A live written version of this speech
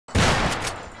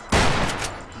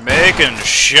making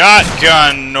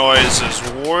shotgun noises.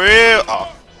 Where?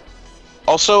 Oh.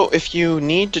 Also, if you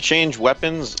need to change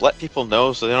weapons, let people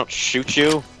know so they don't shoot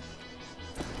you.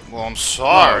 Well, I'm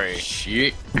sorry. Oh,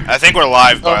 shit. I think we're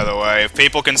live, by the way. If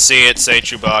people can see it, say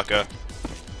Chewbacca.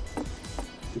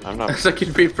 I'm not. It's like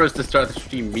it'd be for us to start the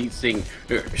stream me saying,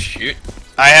 shit.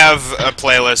 I have a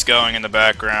playlist going in the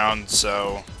background,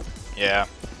 so yeah.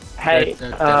 Hey,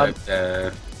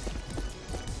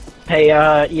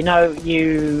 you know,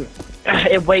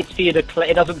 it waits for you to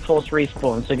it doesn't force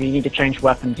respawn, so if you need to change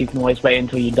weapons, you can always wait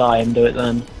until you die and do it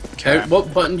then. Okay.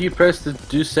 What button do you press to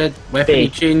do said weapon B.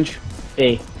 change?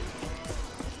 B.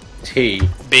 T.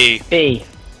 B. B.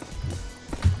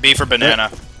 B for banana.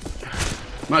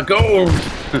 My gold!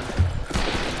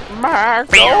 My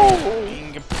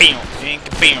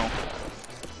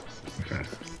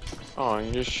Oh,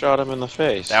 you just shot him in the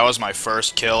face. That was my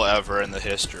first kill ever in the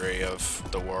history of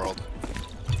the world.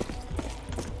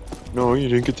 No, you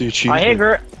didn't get the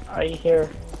achievement. I hear.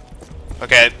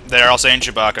 Okay, they're all saying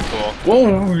Chewbacca, cool.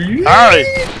 Whoa! Hi!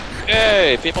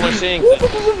 Hey, people are seeing things.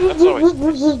 That's always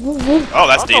nice. Oh,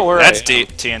 that's I am.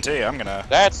 TNT. I'm gonna.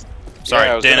 That's. Sorry,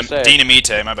 yeah, I was gonna say.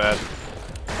 Dynamite, my bad.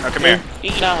 Oh, come here.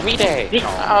 Dynamite!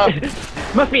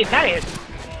 Must be Italian.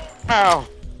 Ow!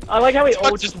 I like how we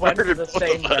all Just just went for murdered the both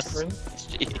same of us. reference.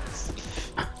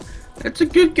 Jeez. It's a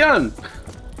good gun!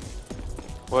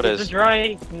 What Is is? the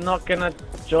dry not gonna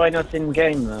join us in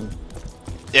game then?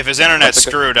 If his internet's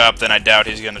screwed up, then I doubt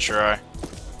he's gonna try.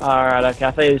 Alright, okay.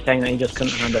 I thought you were saying that he just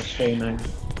couldn't handle streaming.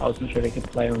 I wasn't sure he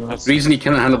could play on that. The reason he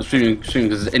cannot handle the streaming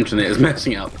because his internet is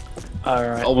messing up.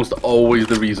 Alright. Almost always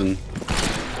the reason.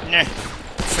 Nah.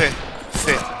 Fit.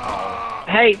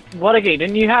 Hey, Watergate,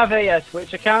 didn't you have a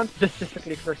Twitch account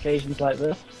specifically for occasions like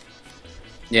this?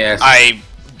 Yes. I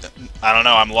don't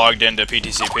know. I'm logged into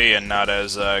PTCP and not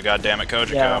as goddammit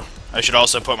Kojiko. Yeah. I should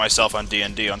also put myself on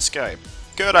D&D on Skype.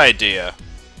 Good idea.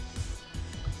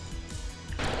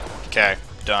 Okay,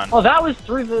 done. Oh, that was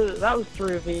through the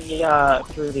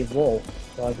wall,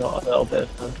 so I got a little bit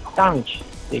of damage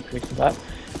decrease of that.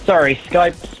 Sorry,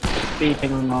 Skype's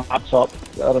beeping on my laptop.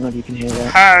 I don't know if you can hear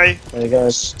that. Hi. There you go.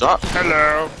 Stop.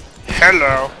 Hello.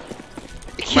 Hello.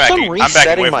 It keeps on I'm back away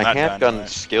resetting from my that handgun gun,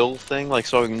 skill thing, like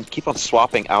so I can keep on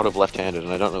swapping out of left-handed,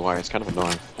 and I don't know why. It's kind of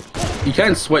annoying. You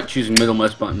can switch using middle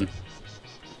mouse button.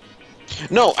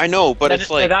 No, I know, but it's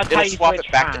like that's how it'll you swap switch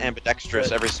it back to hands.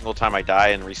 ambidextrous every single time I die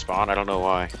and respawn. I don't know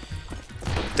why.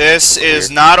 This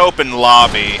is not open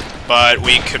lobby, but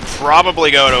we could probably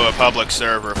go to a public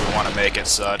server if we want to make it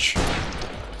such.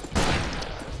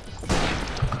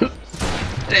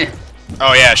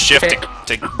 Oh yeah, shift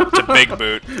to big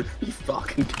boot. You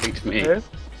fucking kicked me.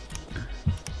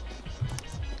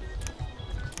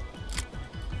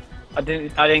 I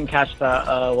didn't catch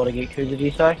that. Watergate, who did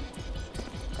you say?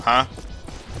 Huh?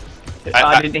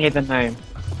 I didn't hear the name.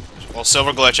 Well,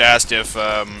 Silver Glitch asked if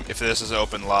this is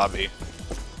open lobby,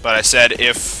 but I said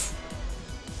if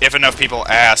enough people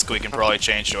ask, we can probably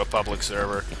change to a public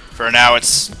server. For now,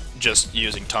 it's just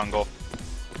using Tungle.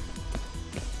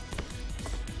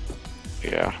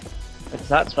 Yeah.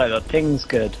 That's why the ping's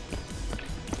good.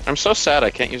 I'm so sad I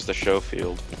can't use the show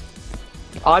field.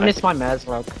 I miss my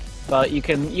Mesrog, but you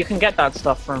can get that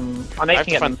stuff from. I know I you have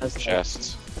can to get them. find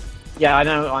chests. Yeah, I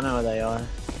know where they are.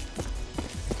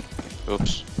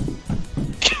 Oops.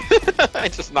 I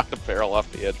just knocked a barrel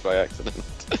off the edge by accident.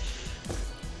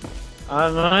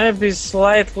 I might be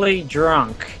slightly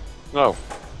drunk. No.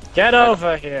 Get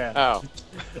over here. Oh.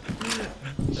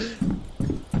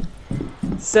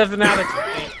 7 out of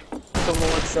 10.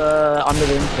 Someone's under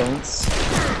the influence.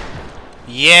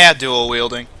 Yeah, dual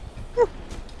wielding.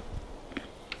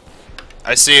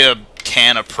 I see a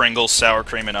can of Pringles sour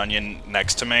cream and onion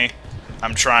next to me.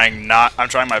 I'm trying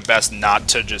my best not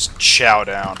to just chow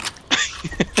down.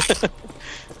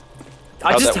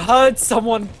 I just heard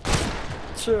someone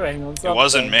chewing on something. It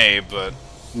wasn't me, but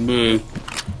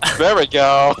There we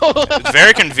go. it's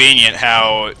very convenient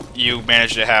how you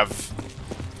managed to have.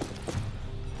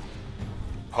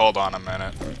 Hold on a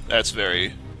minute. That's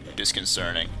very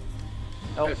disconcerting.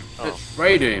 Oh.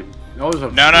 Brady. No.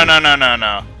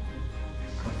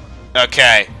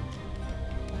 Okay.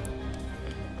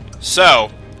 So,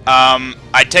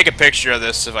 I'd take a picture of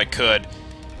this if I could.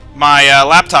 My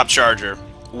laptop charger,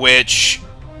 which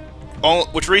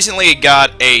recently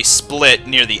got a split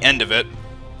near the end of it,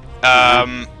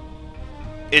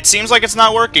 it seems like it's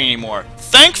not working anymore.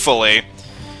 Thankfully,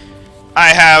 I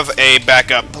have a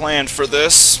backup plan for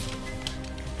this.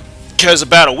 Because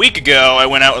about a week ago, I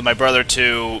went out with my brother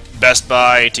to Best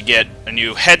Buy to get a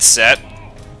new headset,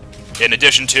 in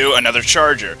addition to another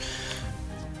charger.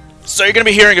 So you're going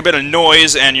to be hearing a bit of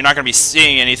noise, and you're not going to be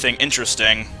seeing anything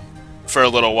interesting for a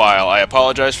little while. I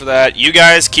apologize for that. You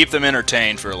guys keep them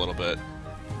entertained for a little bit.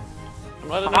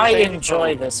 I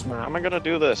enjoy this map. How am I gonna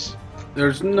do this?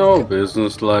 There's no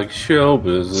business like show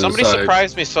business. Somebody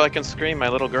surprise me so I can scream my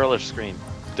little girlish scream.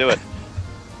 Do it.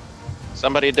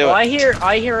 Somebody do Well, it. I hear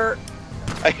I hear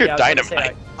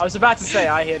dynamite. I was about to say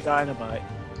I hear dynamite.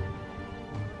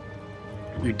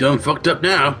 We done fucked up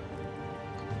now.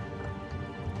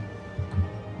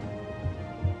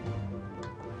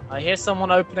 I hear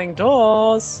someone opening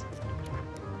doors.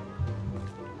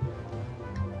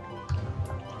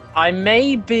 I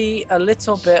may be a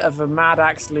little bit of a Mad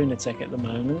Axe lunatic at the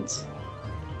moment.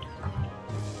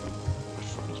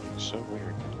 So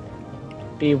weird.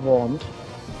 Be warned.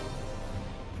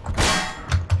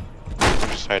 I'm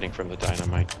just hiding from the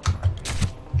dynamite.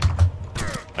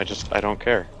 I don't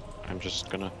care. I'm just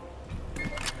gonna.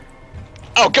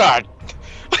 Oh God!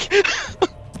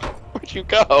 Where'd you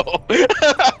go?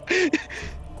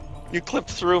 You clipped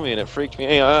through me and it freaked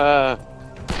me. Ouch!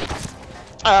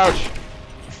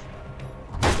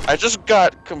 I just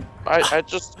got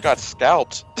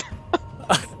scalped.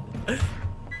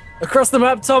 Across the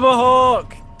map,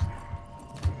 Tomahawk!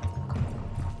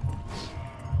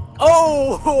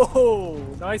 Oh,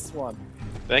 nice one.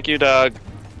 Thank you, Doug.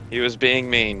 He was being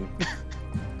mean.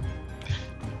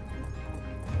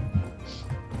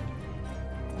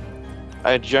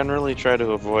 I generally try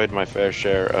to avoid my fair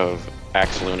share of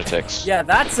axe lunatics. Yeah,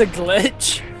 that's a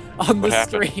glitch on What the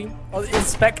happened? stream. Oh, in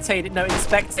spectating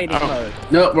mode.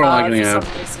 No, we're lagging For out.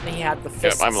 some reason he had the Yep,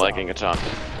 fists I'm up. lagging a ton.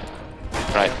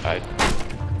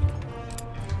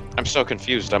 I'm so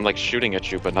confused. I'm like shooting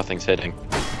at you, but nothing's hitting.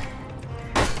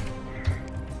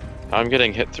 I'm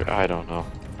getting hit through. I don't know.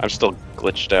 I'm still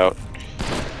glitched out.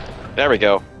 There we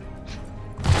go.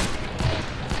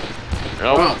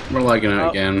 Nope. Oh, we're lagging out Oh.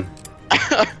 again.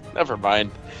 Never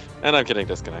mind. And I'm getting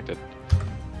disconnected.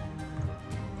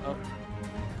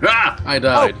 Ah! I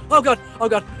died. Oh god! Oh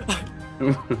god!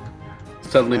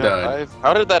 Suddenly Yeah, died.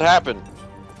 How did that happen?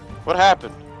 What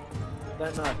happened?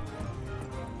 Don't know.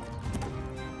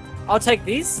 I'll take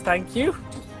these, thank you.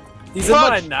 These Fudge! are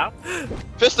mine now.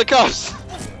 Fisticuffs!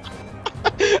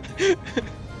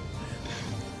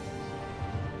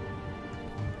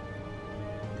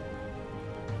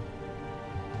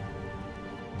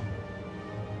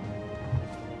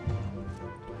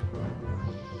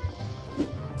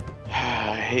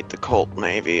 I hate the Colt,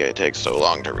 maybe. It takes so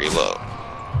long to reload.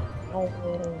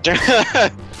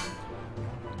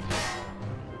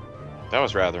 That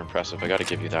was rather impressive. I gotta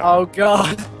give you that Oh one.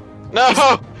 god!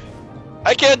 No!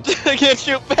 I can't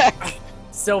shoot back!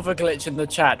 Silver glitch in the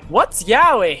chat. What's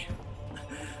Yowie?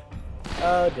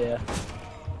 Oh dear.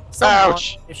 Someone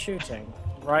Ouch. is shooting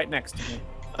right next to me.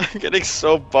 I'm getting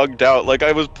so bugged out. Like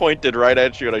I was pointed right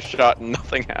at you and I shot and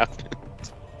nothing happened.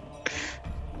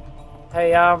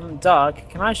 Hey, Doug,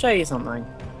 can I show you something?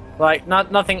 Like,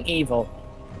 nothing evil.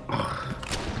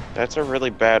 That's a really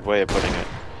bad way of putting it.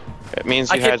 It means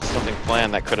I you can- had something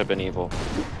planned that could have been evil.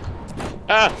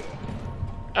 Ah!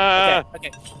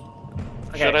 Okay.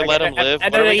 Should I let him live?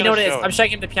 What No, are we you know what gonna it is? show? I'm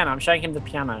showing him the piano. I'm showing him the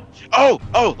piano. Oh!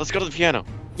 Let's go to the piano.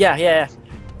 Yeah.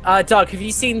 Doug, have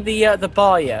you seen the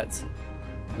bar yet?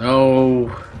 No.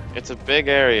 It's a big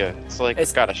area.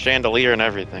 It's got a chandelier and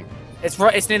everything. It's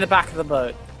right. It's near the back of the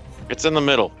boat. It's in the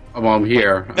middle. Oh, I'm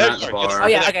here. I'm There at the you are. bar. Oh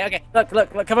yeah. Okay. Look.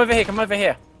 Come over here. Come over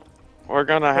here. We're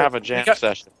gonna have a jam go-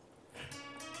 session.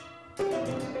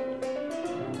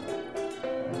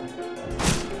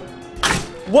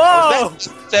 Whoa!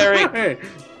 Terry, Hey,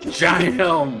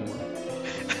 Jam!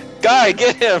 guy,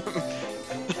 get him!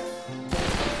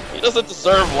 He doesn't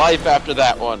deserve life after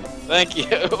that one. Thank you.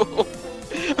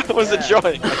 I was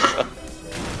enjoying myself.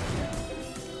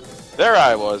 There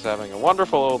I was having a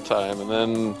wonderful old time, and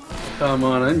then Come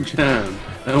on and jam,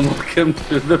 and welcome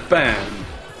to the band.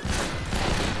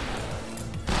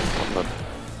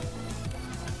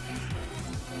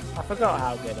 I forgot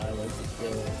how good I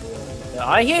was.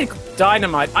 I hear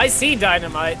dynamite. I see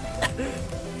dynamite.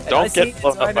 Don't I see get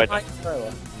blown the up by dynamite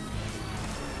thrower.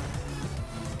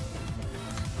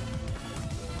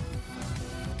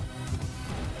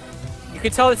 You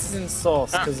can tell this is in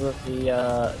source because of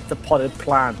the potted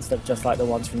plants that just like the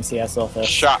ones from CS Office.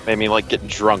 shot made me like get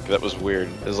drunk. That was weird.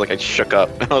 It was like I shook up.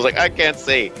 I was like, I can't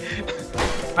see.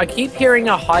 I keep hearing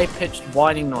a high-pitched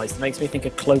whining noise that makes me think a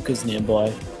cloak is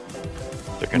nearby.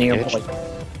 They're gonna get you.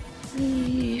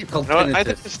 It's called You know what? I tinnitus.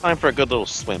 think it's time for a good little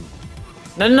swim.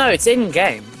 No, it's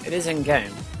in-game. It is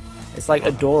in-game. It's like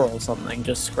a door or something,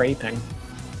 just scraping.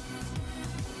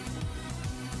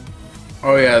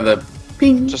 Oh yeah, the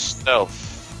ping. Just stealth.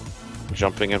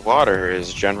 jumping in water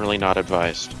is generally not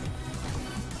advised.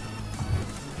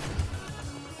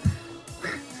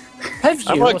 Have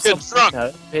I'm you like or getting something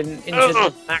drunk. been injured in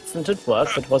an accident at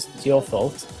work that wasn't your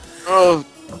fault? Oh,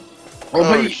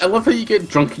 I love how you get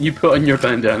drunk and you put on your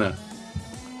bandana.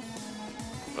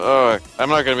 oh, I'm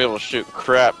not gonna be able to shoot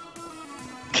crap.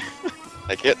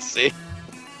 I can't see.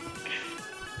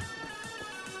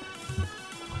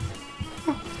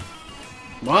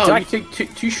 Wow, Jack- you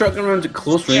take two shotgun rounds at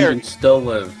close range and still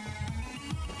live.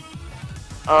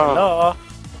 Oh, Hello?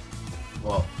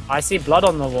 Well, I see blood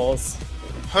on the walls.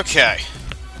 Okay.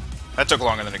 That took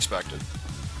longer than expected.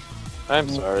 I'm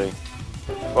sorry.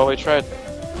 Well, we tried.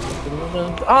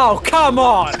 Oh, come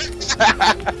on!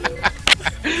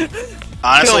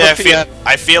 Honestly, Kill the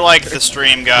I feel like the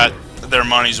stream got their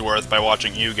money's worth by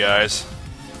watching you guys.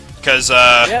 Because,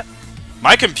 Yep.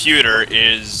 my computer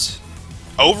is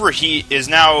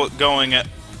now going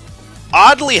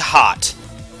oddly hot.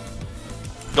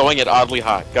 Going at oddly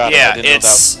hot. Got Yeah, it. I didn't know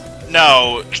it's...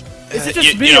 No. Is it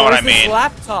just me you know or what is I this mean.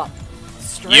 laptop?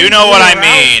 You know what I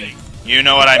strangely mean. You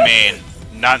know what I mean.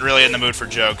 Not really in the mood for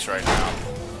jokes right now.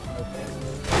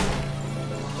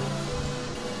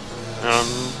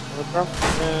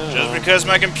 Just because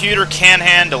my computer can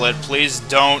handle it, please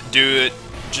don't do it.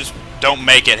 Just don't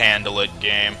make it handle it,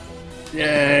 game.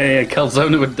 yay,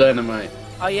 Calzone with dynamite.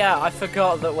 Oh yeah, I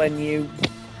forgot that when you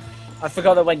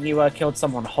killed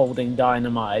someone holding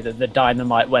dynamite, that the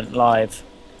dynamite went live.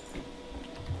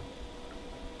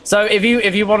 So if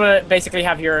you want to basically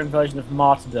have your own version of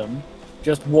martyrdom,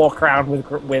 just walk around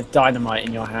with dynamite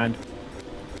in your hand.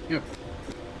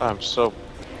 I'm so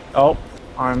Oh,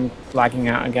 I'm lagging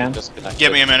out again. disconnected.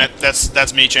 Give me a minute.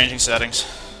 That's me changing settings.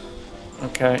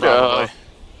 Okay. Probably.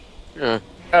 Yeah.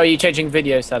 Oh, you changing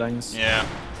video settings? Yeah.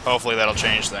 Hopefully that'll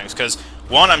change things. Because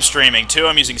 1, I'm streaming. 2,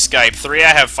 I'm using Skype. 3, I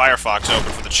have Firefox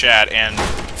open for the chat. And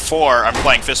 4, I'm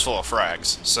playing Fistful of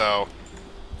Frags. So...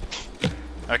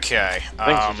 Okay.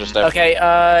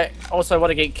 Okay. Also, what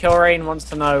again? Killrain wants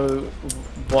to know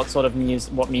what sort of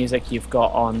music you've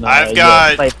got on. I've your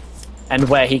got- play and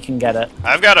where he can get it.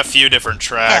 I've got a few different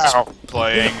tracks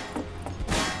playing.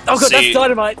 Oh god, See- that's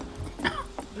dynamite!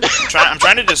 I'm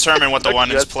trying to determine what the one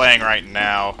is playing right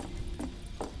now.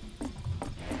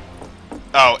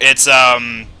 Oh, it's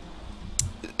from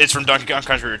Donkey Kong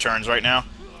Country Returns right now,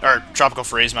 or Tropical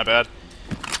Freeze. My bad.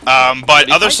 But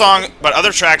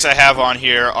other tracks I have on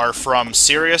here are from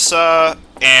Siriusa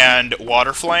and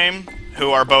Waterflame,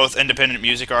 who are both independent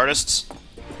music artists.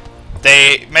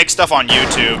 They make stuff on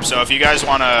YouTube, so if you guys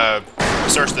want to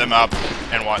search them up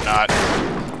and whatnot,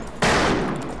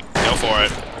 go for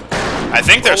it. I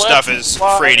think their stuff is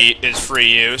free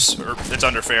use, or it's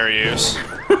under fair use.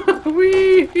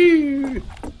 Wee!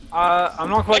 I'm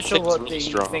not quite sure think what it's the really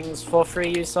strong. things for free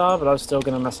use are, but I was still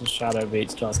gonna message Shadow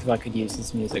Beats to ask if I could use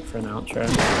this music for an outro.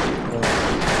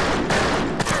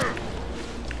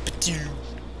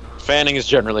 Fanning is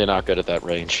generally not good at that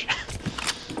range.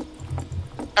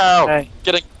 Ow! Hey.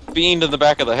 Getting beamed in the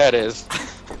back of the head is.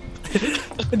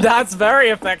 That's very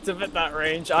effective at that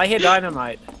range. I hear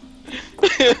dynamite.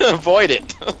 Avoid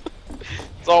it.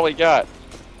 That's all we got.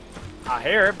 I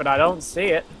hear it, but I don't see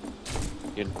it.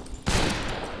 You're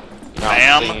not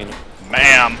Ma'am, seeing-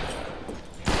 ma'am,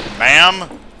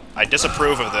 ma'am, I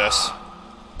disapprove of this.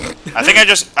 I think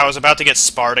I was about to get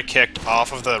Sparta kicked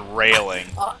off of the railing.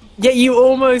 Yeah, you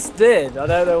almost did. I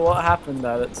don't know what happened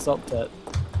there that stopped it.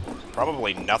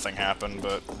 Probably nothing happened,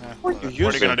 but What are you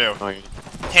what are you gonna do? using? Oh, you-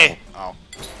 Hey, oh,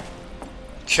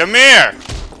 come here.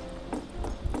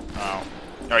 Oh,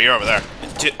 no, you're over there.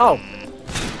 Oh.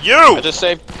 You! I just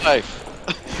saved your life.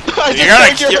 I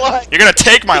just saved your life. You're gonna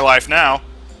take my life now.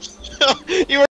 You were